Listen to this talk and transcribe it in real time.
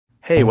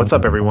Hey, what's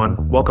up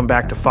everyone? Welcome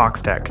back to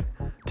Fox Tech.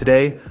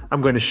 Today, I'm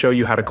going to show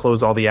you how to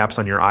close all the apps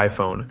on your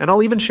iPhone, and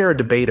I'll even share a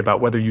debate about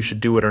whether you should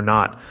do it or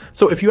not.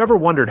 So if you ever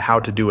wondered how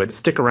to do it,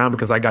 stick around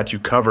because I got you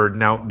covered.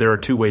 Now, there are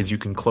two ways you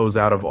can close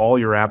out of all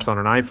your apps on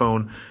an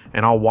iPhone,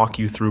 and I'll walk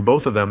you through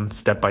both of them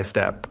step by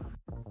step.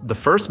 The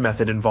first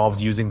method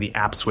involves using the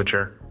app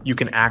switcher. You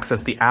can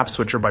access the app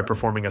switcher by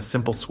performing a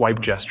simple swipe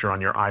gesture on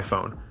your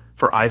iPhone.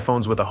 For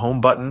iPhones with a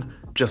home button,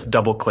 just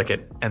double-click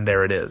it, and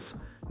there it is.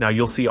 Now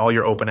you'll see all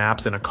your open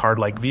apps in a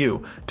card-like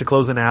view. To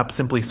close an app,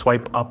 simply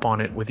swipe up on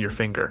it with your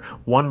finger.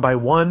 One by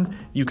one,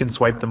 you can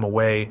swipe them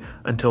away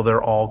until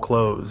they're all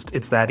closed.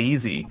 It's that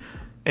easy.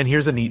 And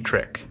here's a neat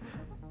trick.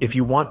 If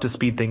you want to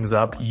speed things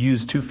up,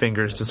 use 2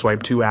 fingers to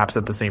swipe 2 apps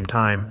at the same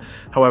time.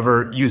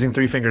 However, using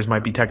 3 fingers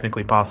might be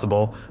technically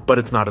possible, but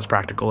it's not as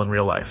practical in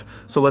real life.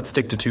 So let's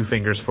stick to 2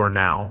 fingers for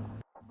now.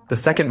 The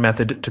second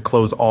method to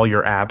close all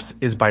your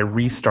apps is by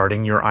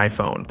restarting your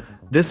iPhone.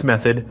 This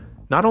method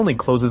not only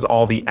closes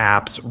all the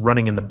apps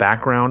running in the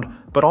background,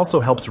 but also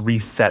helps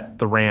reset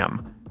the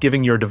RAM,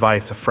 giving your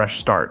device a fresh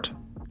start.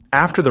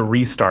 After the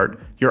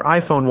restart, your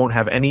iPhone won't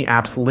have any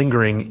apps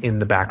lingering in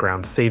the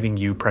background, saving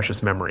you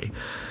precious memory.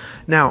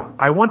 Now,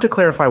 I want to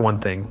clarify one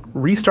thing.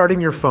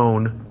 Restarting your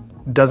phone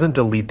doesn't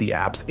delete the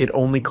apps, it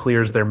only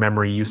clears their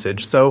memory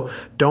usage. So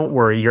don't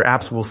worry, your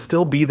apps will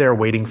still be there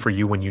waiting for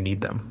you when you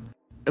need them.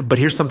 But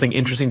here's something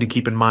interesting to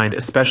keep in mind,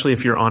 especially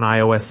if you're on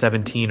iOS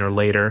 17 or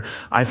later.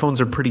 iPhones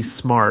are pretty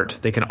smart.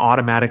 They can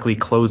automatically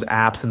close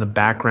apps in the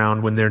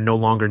background when they're no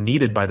longer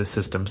needed by the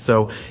system.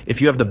 So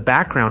if you have the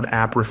background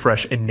app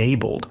refresh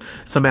enabled,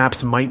 some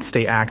apps might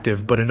stay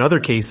active, but in other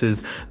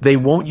cases, they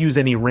won't use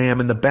any RAM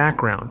in the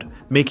background,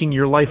 making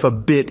your life a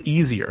bit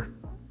easier.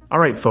 All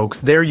right, folks,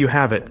 there you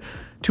have it.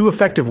 2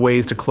 effective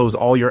ways to close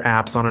all your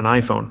apps on an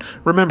iPhone.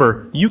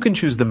 Remember, you can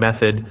choose the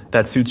method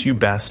that suits you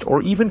best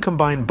or even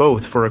combine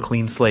both for a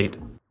clean slate.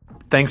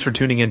 Thanks for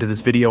tuning into this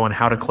video on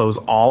how to close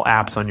all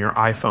apps on your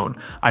iPhone.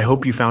 I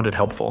hope you found it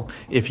helpful.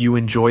 If you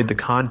enjoyed the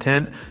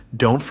content,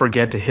 don't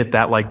forget to hit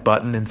that like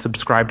button and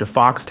subscribe to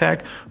Fox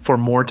Tech for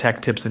more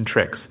tech tips and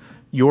tricks.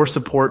 Your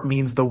support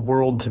means the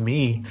world to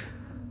me.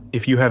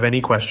 If you have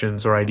any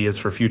questions or ideas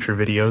for future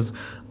videos,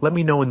 let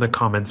me know in the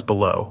comments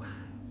below.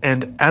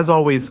 And as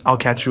always, I'll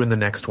catch you in the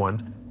next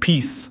one.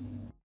 Peace.